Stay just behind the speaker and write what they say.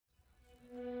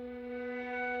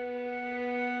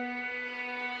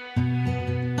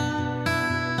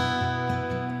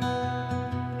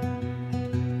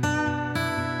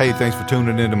Hey, thanks for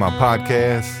tuning into my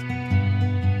podcast.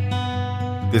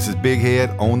 This is Big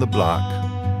Head on the Block,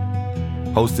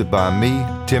 hosted by me,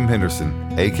 Tim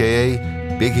Henderson,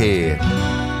 aka Big Head.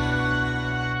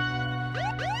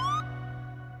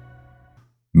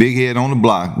 Big Head on the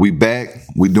Block. We back.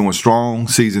 We doing strong.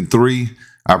 Season 3.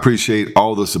 I appreciate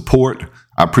all the support.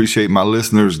 I appreciate my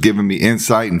listeners giving me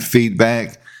insight and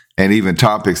feedback and even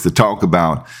topics to talk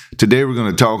about. Today we're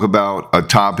going to talk about a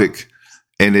topic,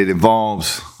 and it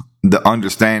involves the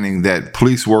understanding that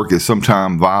police work is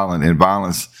sometimes violent and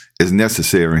violence is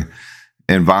necessary.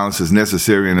 And violence is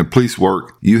necessary in the police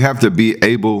work. You have to be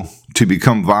able to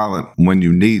become violent when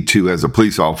you need to as a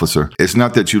police officer. It's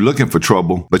not that you're looking for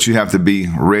trouble, but you have to be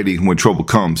ready when trouble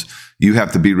comes. You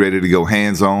have to be ready to go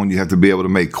hands-on. You have to be able to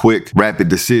make quick, rapid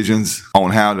decisions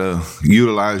on how to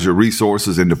utilize your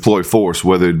resources and deploy force,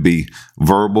 whether it be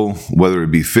verbal, whether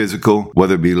it be physical,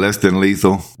 whether it be less than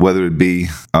lethal, whether it be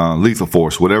lethal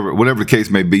force, whatever the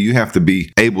case may be. You have to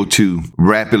be able to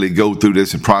rapidly go through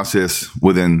this and process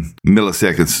within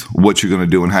milliseconds what you're going to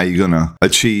do and how you're going to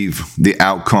achieve the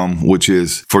outcome, which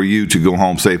is for you to go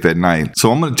home safe at night.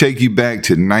 So I'm going to take you back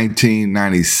to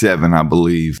 1997, I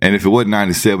believe. And if it wasn't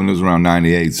 97, it was around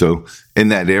 98. So in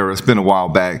that era, it's been a while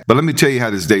back. But let me tell you how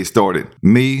this day started.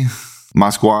 Me, my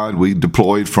squad, we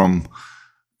deployed from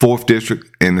 4th District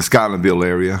in the Scotlandville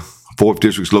area. 4th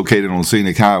District's located on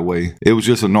Scenic Highway. It was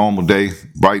just a normal day,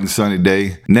 bright and sunny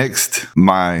day. Next,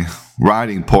 my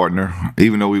riding partner,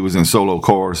 even though we was in solo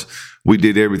cars, we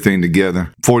did everything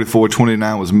together.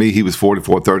 4429 was me. He was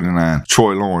 4439.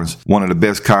 Troy Lawrence, one of the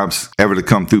best cops ever to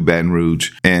come through Baton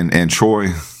Rouge. And Troy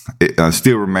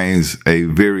still remains a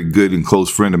very good and close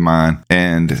friend of mine.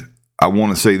 And I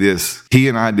want to say this. He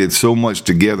and I did so much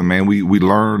together, man. We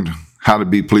learned how to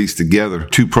be police together.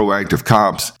 2 proactive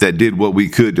cops that did what we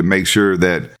could to make sure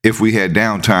that if we had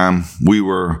downtime, we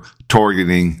were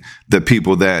targeting the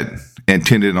people that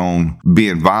intended on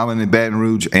being violent in Baton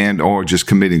Rouge and or just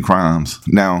committing crimes.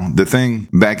 Now, the thing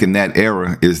back in that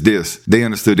era is this. They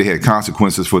understood they had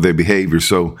consequences for their behavior.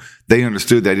 So they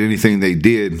understood that anything they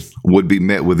did would be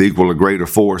met with equal or greater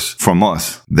force from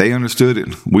us. They understood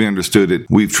it. We understood it.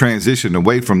 We've transitioned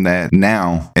away from that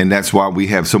now, and that's why we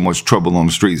have so much trouble on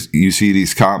the streets. You see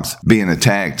these cops being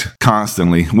attacked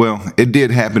constantly. Well, it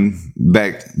did happen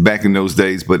back in those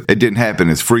days, but it didn't happen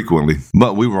as frequently.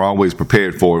 But we were always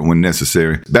prepared for it when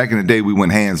necessary. Back in the day, we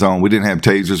went hands-on. We didn't have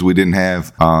tasers. We did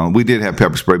have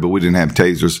pepper spray, but we didn't have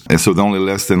tasers. And so the only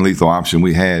less than lethal option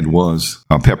we had was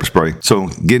pepper spray. So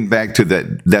getting back to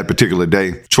that particular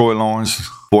day, Troy Lawrence,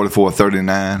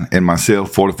 4439, and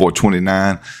myself,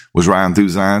 4429, was riding through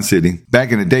Zion City.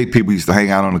 Back in the day, people used to hang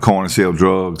out on the corner, sell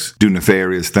drugs, do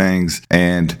nefarious things.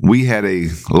 And we had a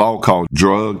law called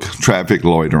drug traffic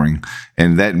loitering.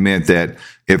 And that meant that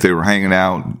if they were hanging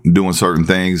out, doing certain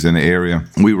things in the area,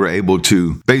 we were able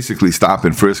to basically stop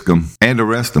and frisk them and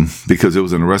arrest them because it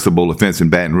was an arrestable offense in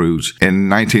Baton Rouge. In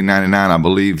 1999, I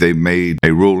believe they made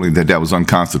a ruling that was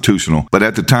unconstitutional. But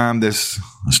at the time this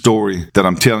story that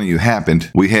I'm telling you happened,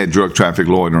 we had drug traffic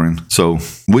loitering. So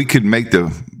we could make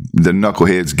the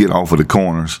knuckleheads get off of the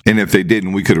corners. And if they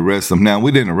didn't, we could arrest them. Now,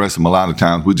 we didn't arrest them a lot of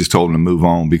times. We just told them to move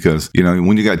on because,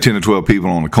 when you got 10 or 12 people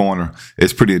on the corner,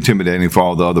 it's pretty intimidating for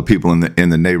all the other people in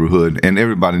the neighborhood. And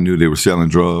everybody knew they were selling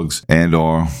drugs and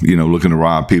or, looking to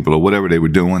rob people or whatever they were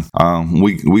doing.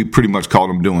 We pretty much caught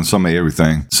them doing some of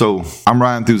everything. So I'm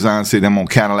riding through Zion City. I'm on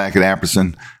Cadillac at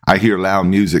Apperson. I hear loud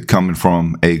music coming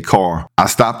from a car. I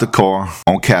stop the car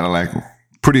on Cadillac,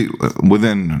 pretty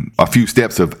within a few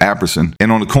steps of Apperson.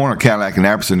 And on the corner of Cadillac and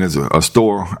Apperson is a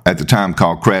store at the time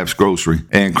called Crab's Grocery.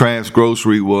 And Crab's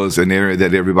Grocery was an area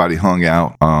that everybody hung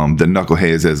out. The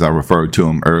knuckleheads, as I referred to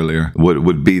them earlier,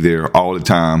 would be there all the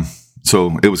time.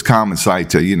 So it was common sight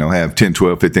to, have 10,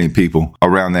 12, 15 people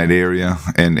around that area.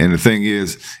 And the thing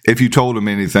is, if you told them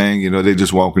anything, they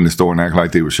just walk in the store and act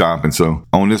like they were shopping. So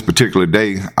on this particular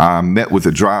day, I met with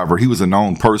the driver. He was a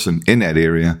known person in that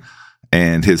area.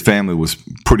 And his family was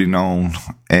pretty known,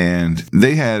 and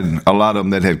they had a lot of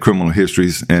them that had criminal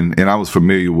histories, and I was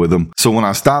familiar with them. So when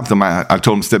I stopped him, I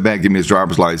told him, step back, give me his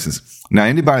driver's license. Now,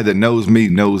 anybody that knows me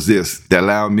knows this, that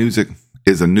loud music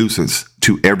is a nuisance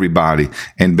to everybody.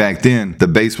 And back then, the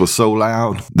bass was so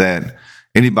loud that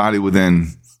anybody within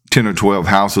 10 or 12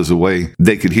 houses away,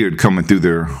 they could hear it coming through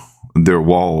their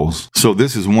walls. So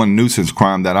this is one nuisance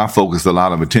crime that I focused a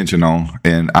lot of attention on,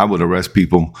 and I would arrest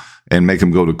people and make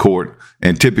them go to court.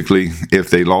 And typically, if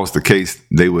they lost the case,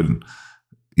 they would,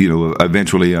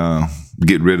 eventually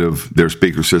get rid of their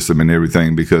speaker system and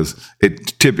everything because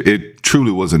it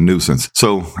truly was a nuisance.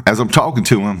 So as I'm talking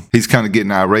to him, he's kind of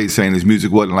getting irate, saying his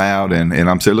music wasn't loud. And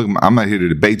I'm saying, look, I'm not here to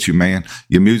debate you, man.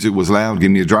 Your music was loud.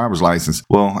 Give me a driver's license.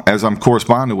 Well, as I'm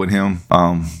corresponding with him,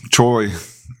 Troy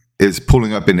is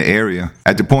pulling up in the area.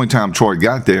 At the point in time Troy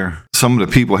got there, some of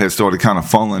the people had started kind of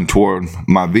funneling toward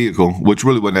my vehicle, which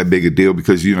really wasn't that big a deal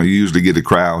because, you usually get a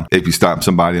crowd if you stop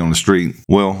somebody on the street.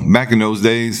 Well, back in those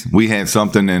days, we had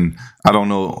something, and I don't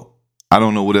know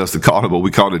what else to call it, but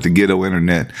we called it the ghetto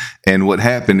internet. And what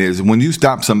happened is when you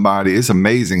stop somebody, it's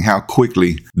amazing how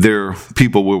quickly their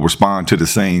people will respond to the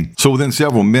scene. So within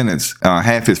several minutes,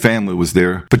 half his family was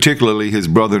there, particularly his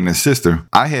brother and his sister.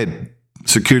 I had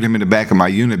secured him in the back of my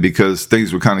unit because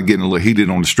things were kind of getting a little heated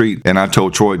on the street. And I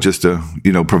told Troy just to,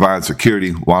 provide security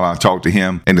while I talked to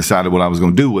him and decided what I was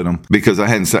going to do with him because I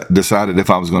hadn't decided if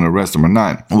I was going to arrest him or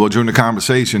not. Well, during the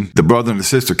conversation, the brother and the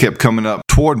sister kept coming up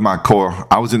toward my car.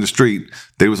 I was in the street.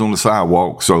 They was on the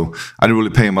sidewalk. So I didn't really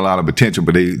pay them a lot of attention,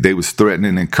 but they was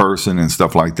threatening and cursing and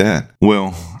stuff like that.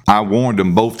 Well, I warned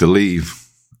them both to leave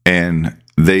and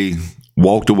they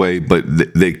walked away, but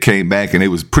they came back and it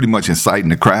was pretty much inciting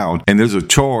the crowd. And there's a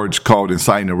charge called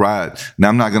inciting a riot. Now,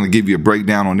 I'm not going to give you a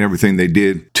breakdown on everything they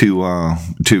did to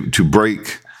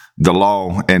break the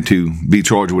law and to be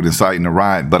charged with inciting a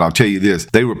riot. But I'll tell you this,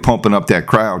 they were pumping up that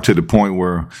crowd to the point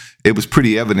where it was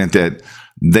pretty evident that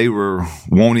they were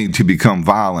wanting to become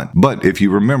violent. But if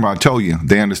you remember, I told you,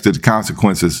 they understood the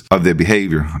consequences of their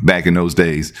behavior back in those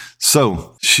days.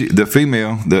 So the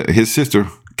female, his sister,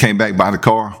 came back by the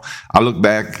car. I looked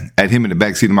back at him in the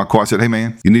back seat of my car. I said, hey,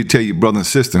 man, you need to tell your brother and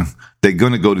sister they're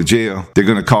going to go to jail. They're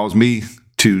going to cause me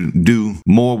to do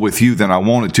more with you than I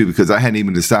wanted to because I hadn't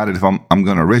even decided if I'm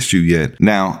going to arrest you yet.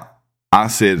 Now, I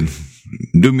said,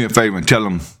 do me a favor and tell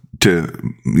them to,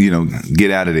 get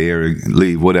out of the area,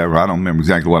 leave, whatever. I don't remember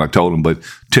exactly what I told him, but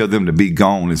tell them to be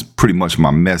gone is pretty much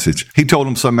my message. He told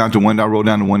them something out the window. I rolled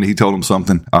down the window. He told them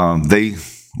something. They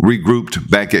regrouped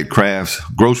back at Kraft's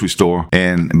grocery store.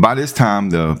 And by this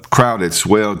time, the crowd had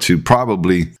swelled to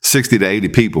probably 60 to 80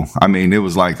 people. I mean, it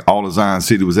was like all of Zion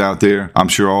City was out there. I'm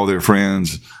sure all their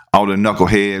friends, all the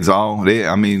knuckleheads,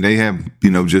 they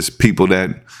have, just people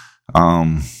that,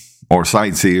 or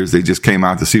sightseers. They just came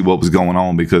out to see what was going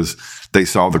on because they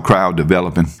saw the crowd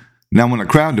developing. Now, when a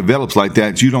crowd develops like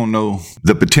that, you don't know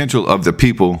the potential of the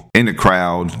people in the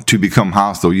crowd to become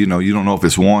hostile. You don't know if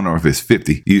it's 1 or if it's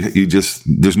 50.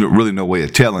 There's really no way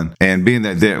of telling. And being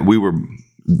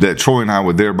that Troy and I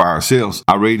were there by ourselves,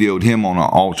 I radioed him on an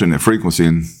alternate frequency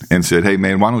and said, hey,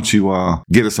 man, why don't you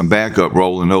get us some backup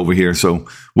rolling over here? So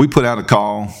we put out a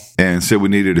call and said we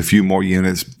needed a few more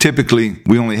units. Typically,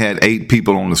 we only had 8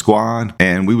 people on the squad,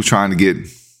 and we were trying to get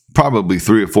probably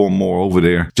 3 or 4 more over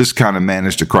there, just kind of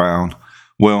manage the crowd.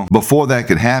 Well, before that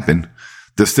could happen,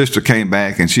 the sister came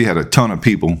back and she had a ton of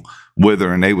people with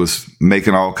her and they was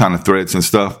making all kind of threats and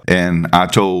stuff. And I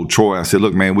told Troy, I said,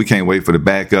 look, man, we can't wait for the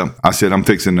backup. I said, I'm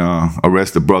fixing to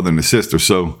arrest the brother and the sister.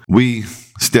 So we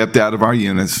stepped out of our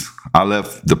units. I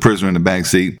left the prisoner in the back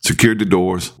seat, secured the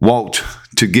doors, walked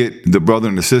to get the brother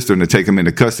and the sister and to take them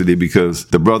into custody because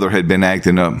the brother had been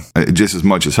acting up just as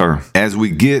much as her. As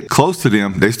we get close to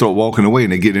them, they start walking away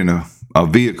and they get in a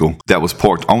vehicle that was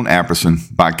parked on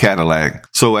Apperson by Cadillac.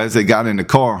 So as they got in the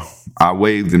car, I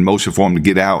waved and motioned for them to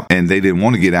get out, and they didn't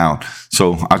want to get out.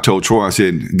 So I told Troy, I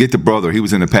said, get the brother. He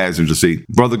was in the passenger seat.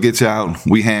 Brother gets out.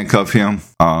 We handcuff him,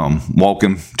 walk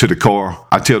him to the car.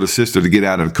 I tell the sister to get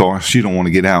out of the car. She don't want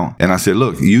to get out. And I said,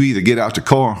 look, you either get out the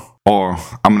car or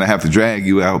I'm going to have to drag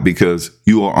you out because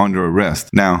you are under arrest.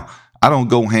 Now, I don't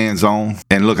go hands-on.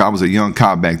 And look, I was a young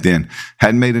cop back then.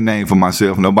 Hadn't made a name for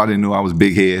myself. Nobody knew I was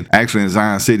big head. Actually, in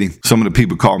Zion City, some of the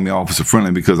people called me Officer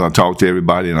Friendly because I talked to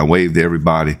everybody and I waved to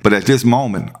everybody. But at this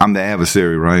moment, I'm the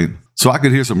adversary, right? So I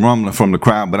could hear some rumbling from the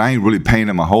crowd, but I ain't really paying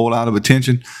them a whole lot of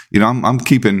attention. I'm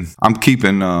keeping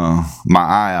my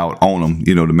eye out on them,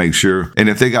 to make sure. And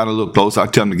if they got a little close, I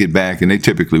tell them to get back, and they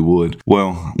typically would.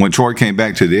 Well, when Troy came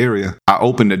back to the area, I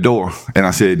opened the door and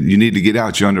I said, you need to get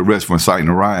out. You're under arrest for inciting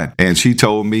a riot. And she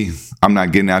told me, I'm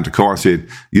not getting out the car. I said,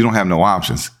 you don't have no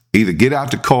options. Either get out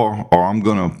the car or I'm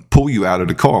going to pull you out of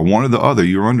the car. One or the other.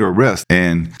 You're under arrest.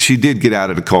 And she did get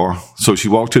out of the car. So she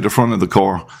walked to the front of the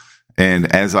car.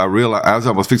 And as I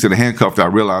was fixing the handcuffs, I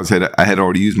realized that I had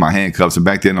already used my handcuffs. And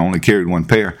back then I only carried one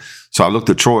pair. So I looked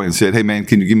at Troy and said, hey, man,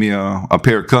 can you give me a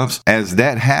pair of cuffs? As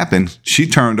that happened, she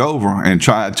turned over and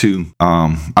tried to,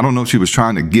 I don't know if she was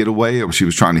trying to get away or she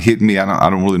was trying to hit me. I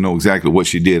don't really know exactly what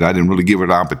she did. I didn't really give her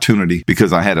the opportunity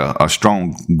because I had a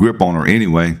strong grip on her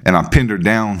anyway. And I pinned her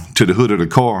down to the hood of the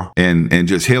car and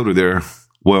just held her there.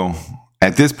 Well,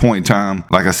 at this point in time,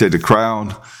 like I said, the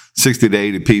crowd 60 to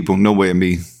 80 people, no way of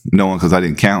me knowing because I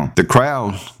didn't count. The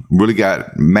crowd really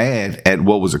got mad at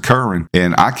what was occurring.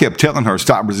 And I kept telling her,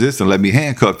 stop resisting, let me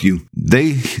handcuff you.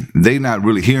 They not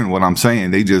really hearing what I'm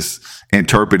saying. They just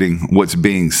interpreting what's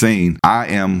being seen. I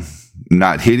am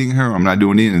not hitting her. I'm not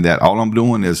doing any of that. All I'm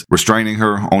doing is restraining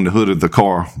her on the hood of the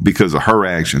car because of her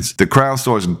actions. The crowd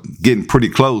starts getting pretty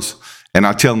close and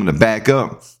I tell them to back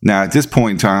up. Now, at this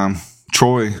point in time,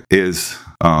 Troy is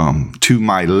to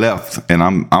my left, and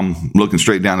I'm looking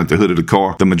straight down at the hood of the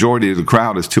car. The majority of the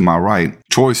crowd is to my right.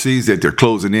 Troy sees that they're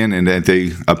closing in and that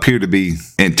they appear to be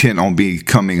intent on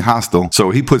becoming hostile. So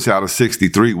he puts out a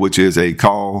 63, which is a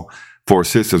call for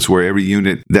assistance where every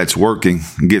unit that's working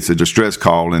gets a distress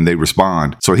call and they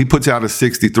respond. So he puts out a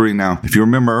 63. Now, if you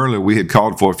remember earlier, we had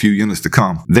called for a few units to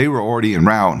come. They were already en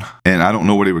route, and I don't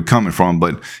know where they were coming from,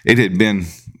 but it had been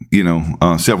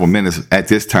several minutes at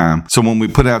this time. So when we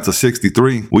put out the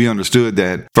 63, we understood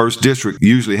that 1st District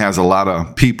usually has a lot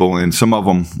of people and some of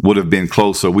them would have been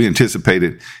close. So we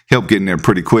anticipated help getting there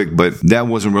pretty quick, but that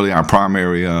wasn't really our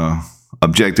primary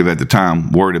objective at the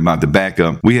time, worried about the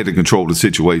backup. We had to control the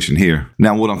situation here.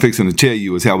 Now, what I'm fixing to tell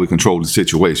you is how we control the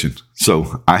situation.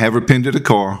 So I have her pinned to the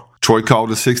car. Troy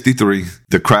called a 63.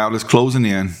 The crowd is closing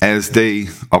in. As they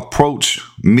approach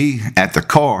me at the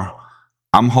car,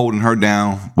 I'm holding her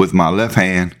down with my left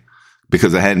hand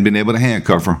because I hadn't been able to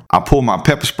handcuff her. I pulled my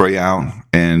pepper spray out,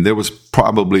 and there was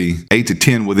probably 8 to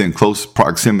 10 within close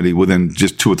proximity, within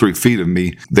just 2 or 3 feet of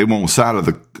me. They were on the side of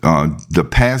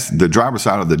the driver's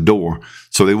side of the door,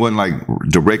 so they wasn't like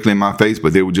directly in my face,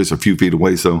 but they were just a few feet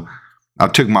away. So I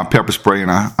took my pepper spray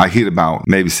and I hit about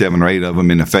maybe 7 or 8 of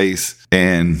them in the face.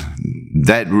 And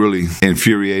that really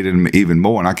infuriated them even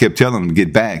more. And I kept telling them to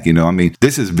get back.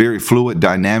 This is very fluid,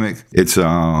 dynamic. It's a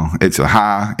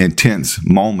high, intense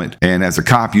moment. And as a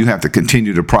cop, you have to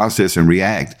continue to process and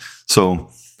react.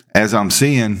 So as I'm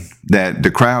seeing that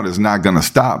the crowd is not going to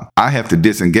stop, I have to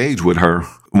disengage with her.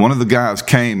 One of the guys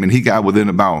came and he got within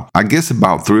about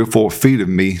 3 or 4 feet of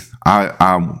me.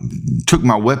 I took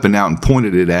my weapon out and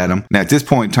pointed it at him. Now, at this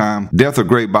point in time, death or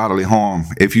great bodily harm.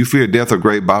 If you fear death or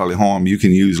great bodily harm, you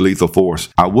can use lethal force.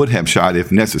 I would have shot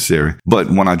if necessary. But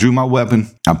when I drew my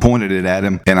weapon, I pointed it at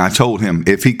him and I told him,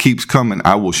 if he keeps coming,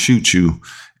 I will shoot you.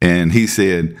 And he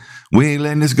said, we ain't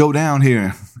letting this go down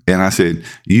here. And I said,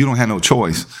 you don't have no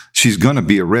choice. She's going to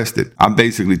be arrested. I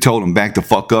basically told him, back the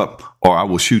fuck up or I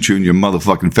will shoot you in your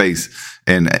motherfucking face.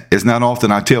 And it's not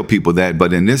often I tell people that,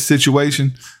 but in this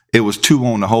situation, it was 2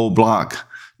 on the whole block,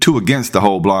 2 against the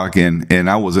whole block, and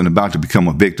I wasn't about to become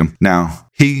a victim. Now,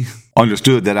 he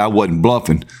understood that I wasn't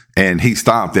bluffing, and he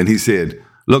stopped and he said,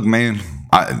 look, man,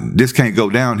 this can't go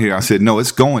down here. I said, no,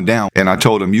 it's going down. And I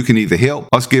told him, you can either help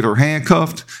us get her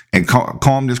handcuffed and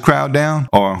calm this crowd down,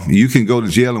 or you can go to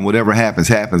jail and whatever happens,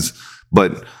 happens.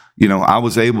 But I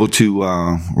was able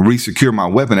to re-secure my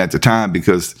weapon at the time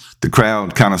because the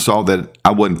crowd kind of saw that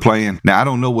I wasn't playing. Now, I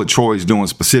don't know what Troy's doing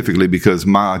specifically because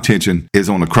my attention is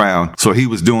on the crowd. So he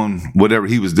was doing whatever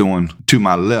he was doing to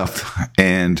my left.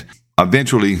 And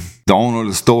eventually, the owner of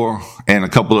the store and a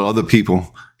couple of other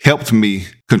people helped me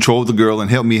control the girl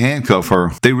and helped me handcuff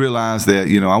her. They realized that,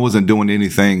 I wasn't doing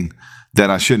anything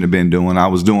that I shouldn't have been doing. I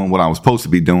was doing what I was supposed to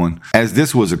be doing. As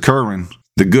this was occurring,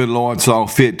 the good Lord saw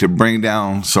fit to bring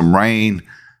down some rain,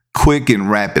 quick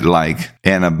and rapid like,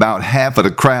 and about half of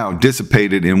the crowd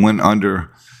dissipated and went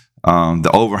under the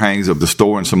overhangs of the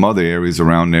store and some other areas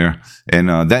around there. And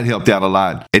that helped out a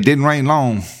lot. It didn't rain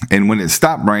long. And when it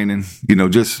stopped raining,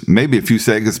 just maybe a few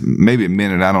seconds, maybe a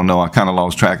minute, I don't know. I kind of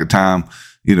lost track of time,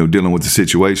 dealing with the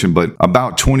situation. But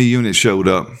about 20 units showed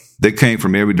up. They came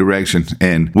from every direction,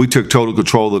 and we took total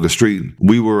control of the street.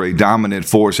 We were a dominant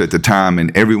force at the time,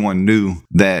 and everyone knew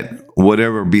that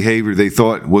whatever behavior they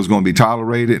thought was going to be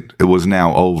tolerated, it was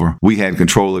now over. We had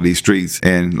control of these streets.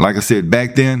 And like I said,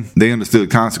 back then, they understood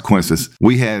consequences.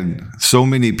 We had so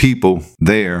many people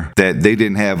there that they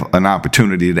didn't have an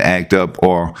opportunity to act up,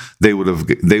 or they would have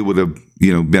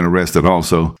been arrested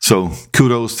also. So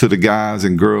kudos to the guys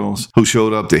and girls who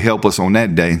showed up to help us on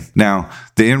that day. Now,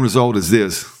 the end result is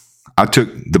this. I took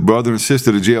the brother and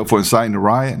sister to jail for inciting a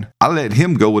riot. I let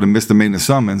him go with a misdemeanor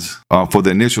summons for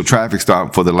the initial traffic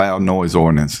stop for the loud noise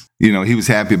ordinance. He was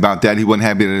happy about that. He wasn't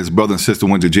happy that his brother and sister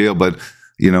went to jail, but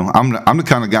I'm the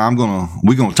kind of guy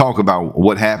we're gonna talk about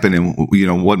what happened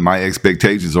and what my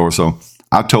expectations are. So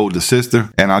I told the sister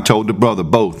and I told the brother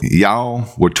both. Y'all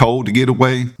were told to get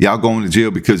away. Y'all going to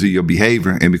jail because of your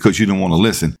behavior and because you didn't want to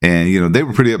listen. And they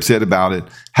were pretty upset about it.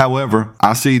 However,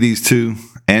 I see these two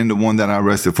and the one that I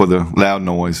arrested for the loud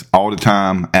noise all the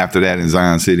time after that in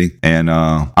Zion City. And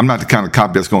I'm not the kind of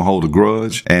cop that's going to hold a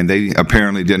grudge, and they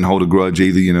apparently didn't hold a grudge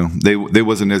either. You know, they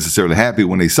wasn't necessarily happy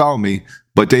when they saw me,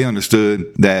 but they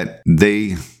understood that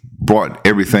they brought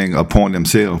everything upon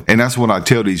themselves. And that's what I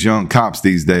tell these young cops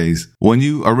these days. When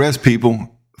you arrest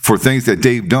people for things that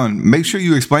they've done, make sure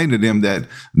you explain to them that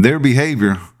their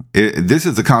behavior, this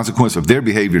is the consequence of their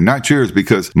behavior, not yours,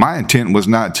 because my intent was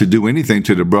not to do anything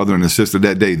to the brother and the sister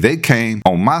that day. They came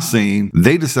on my scene.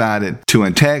 They decided to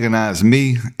antagonize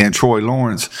me and Troy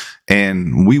Lawrence,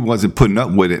 and we wasn't putting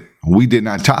up with it. We did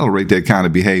not tolerate that kind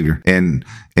of behavior. And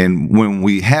when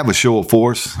we have a show of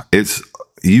force,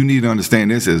 you need to understand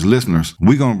this as listeners.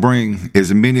 We're going to bring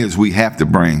as many as we have to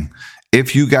bring.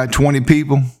 If you got 20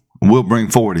 people, we'll bring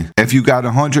 40. If you got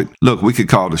 100, look, we could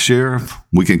call the sheriff.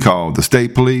 We can call the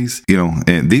state police,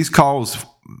 and these calls,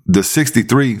 the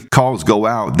 63 calls go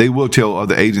out. They will tell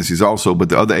other agencies also, but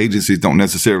the other agencies don't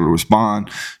necessarily respond,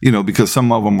 because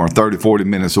some of them are 30, 40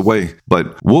 minutes away.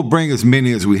 But we'll bring as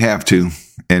many as we have to.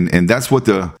 And that's what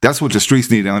the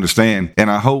streets need to understand. And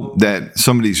I hope that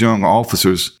some of these young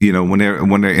officers, when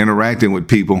they're interacting with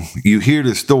people, you hear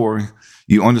this story,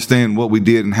 you understand what we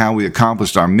did and how we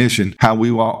accomplished our mission, how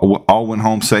we all went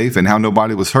home safe, and how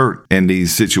nobody was hurt in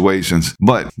these situations.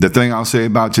 But the thing I'll say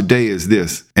about today is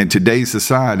this: in today's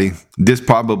society, this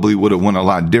probably would have went a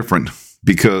lot different,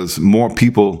 because more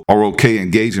people are okay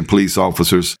engaging police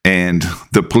officers, and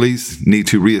the police need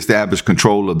to reestablish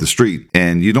control of the street.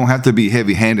 And you don't have to be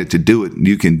heavy-handed to do it.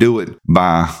 You can do it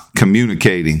by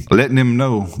communicating, letting them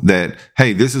know that,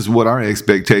 hey, this is what our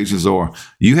expectations are.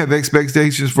 You have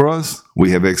expectations for us.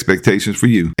 We have expectations for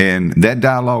you. And that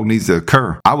dialogue needs to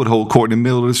occur. I would hold court in the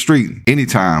middle of the street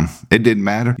anytime. It didn't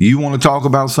matter. You want to talk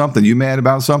about something? You mad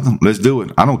about something? Let's do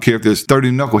it. I don't care if there's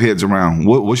 30 knuckleheads around.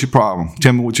 What's your problem?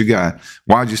 Tell me what you got.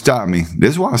 Why'd you stop me?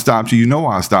 This is why I stopped you. You know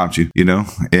why I stopped you,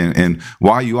 and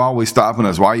why are you always stopping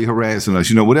us? Why are you harassing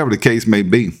us? Whatever the case may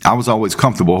be. I was always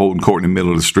comfortable holding court in the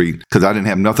middle of the street because I didn't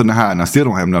have nothing to hide, and I still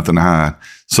don't have nothing to hide.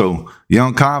 So,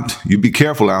 young cops, you be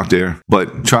careful out there,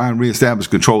 but try and reestablish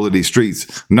control of these streets.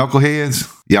 Knuckleheads,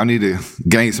 y'all need to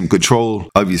gain some control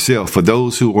of yourself. For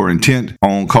those who are intent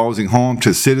on causing harm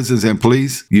to citizens and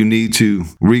police, you need to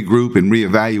regroup and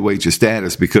reevaluate your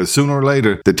status, because sooner or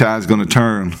later, the tide's going to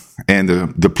turn and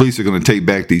the police are going to take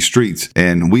back these streets.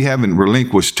 And we haven't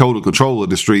relinquished total control of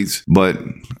the streets, but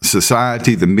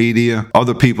society, the media,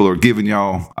 other people are giving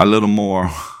y'all a little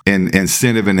more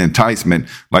incentive and enticement,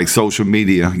 like social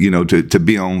media, to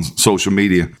be on social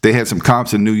media. They had some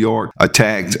cops in New York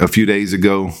attacked a few days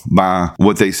ago by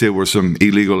what they said were some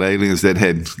illegal aliens that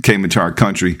had came into our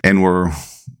country and were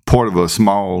part of a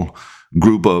small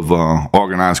group of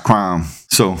organized crime.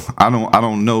 So I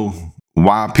don't know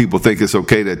why people think it's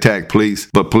okay to attack police,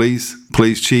 but police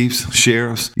chiefs,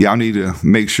 sheriffs, y'all need to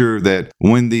make sure that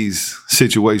when these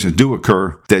situations do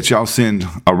occur, that y'all send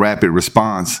a rapid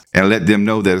response and let them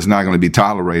know that it's not going to be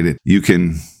tolerated. You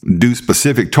can do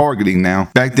specific targeting now.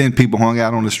 Back then, people hung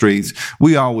out on the streets.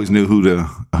 We always knew who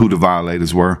the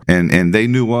violators were, and they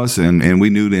knew us, and we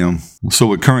knew them. So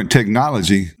with current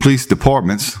technology, police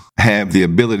departments have the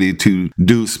ability to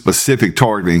do specific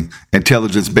targeting,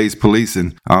 intelligence-based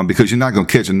policing, because you're not going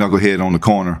to catch a knucklehead on the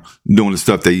corner doing the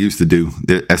stuff they used to do.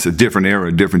 That's a different era,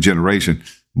 a different generation.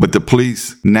 But the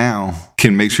police now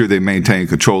can make sure they maintain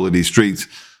control of these streets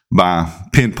by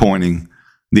pinpointing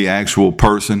the actual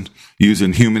person,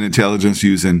 using human intelligence,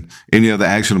 using any other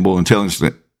actionable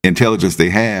intelligence they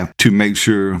have to make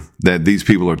sure that these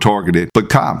people are targeted. But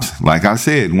cops, like I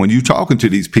said, when you're talking to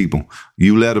these people,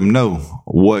 you let them know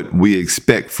what we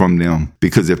expect from them.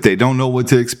 Because if they don't know what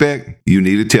to expect, you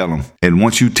need to tell them. And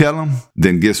once you tell them,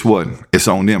 then guess what? It's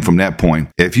on them from that point.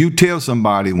 If you tell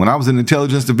somebody, when I was in the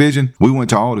intelligence division, we went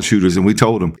to all the shooters and we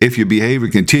told them, if your behavior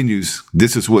continues,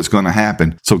 this is what's going to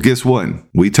happen. So guess what?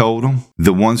 We told them,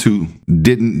 the ones who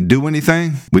didn't do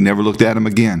anything, we never looked at them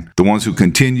again. The ones who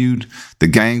continued the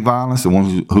gang violence, the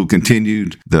ones who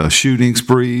continued the shooting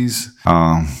sprees,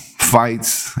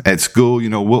 fights at school,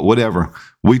 whatever.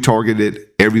 We targeted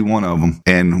every one of them,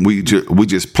 and we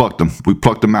just plucked them. We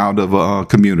plucked them out of a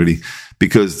community,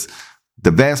 because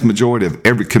the vast majority of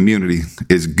every community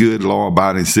is good,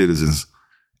 law-abiding citizens.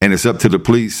 And it's up to the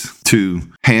police to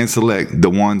hand select the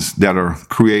ones that are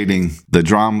creating the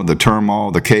drama, the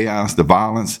turmoil, the chaos, the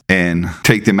violence, and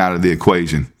take them out of the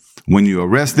equation. When you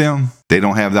arrest them, they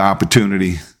don't have the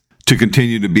opportunity to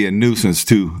continue to be a nuisance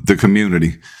to the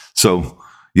community. So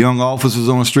young officers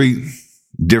on the street,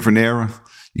 different era.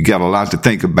 You got a lot to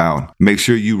think about. Make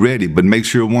sure you're ready, but make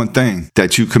sure one thing,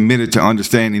 that you committed to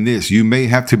understanding this. You may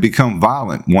have to become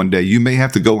violent one day. You may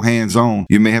have to go hands-on.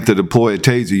 You may have to deploy a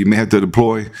taser. You may have to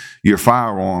deploy your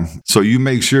firearm. So you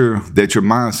make sure that your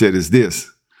mindset is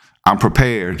this: I'm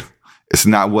prepared. It's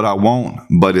not what I want,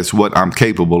 but it's what I'm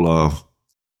capable of.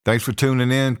 Thanks for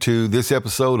tuning in to this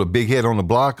episode of Big Head on the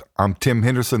Block. I'm Tim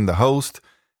Henderson, the host.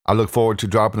 I look forward to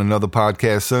dropping another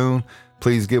podcast soon.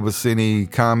 Please give us any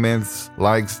comments,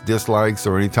 likes, dislikes,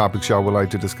 or any topics y'all would like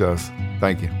to discuss.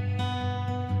 Thank you.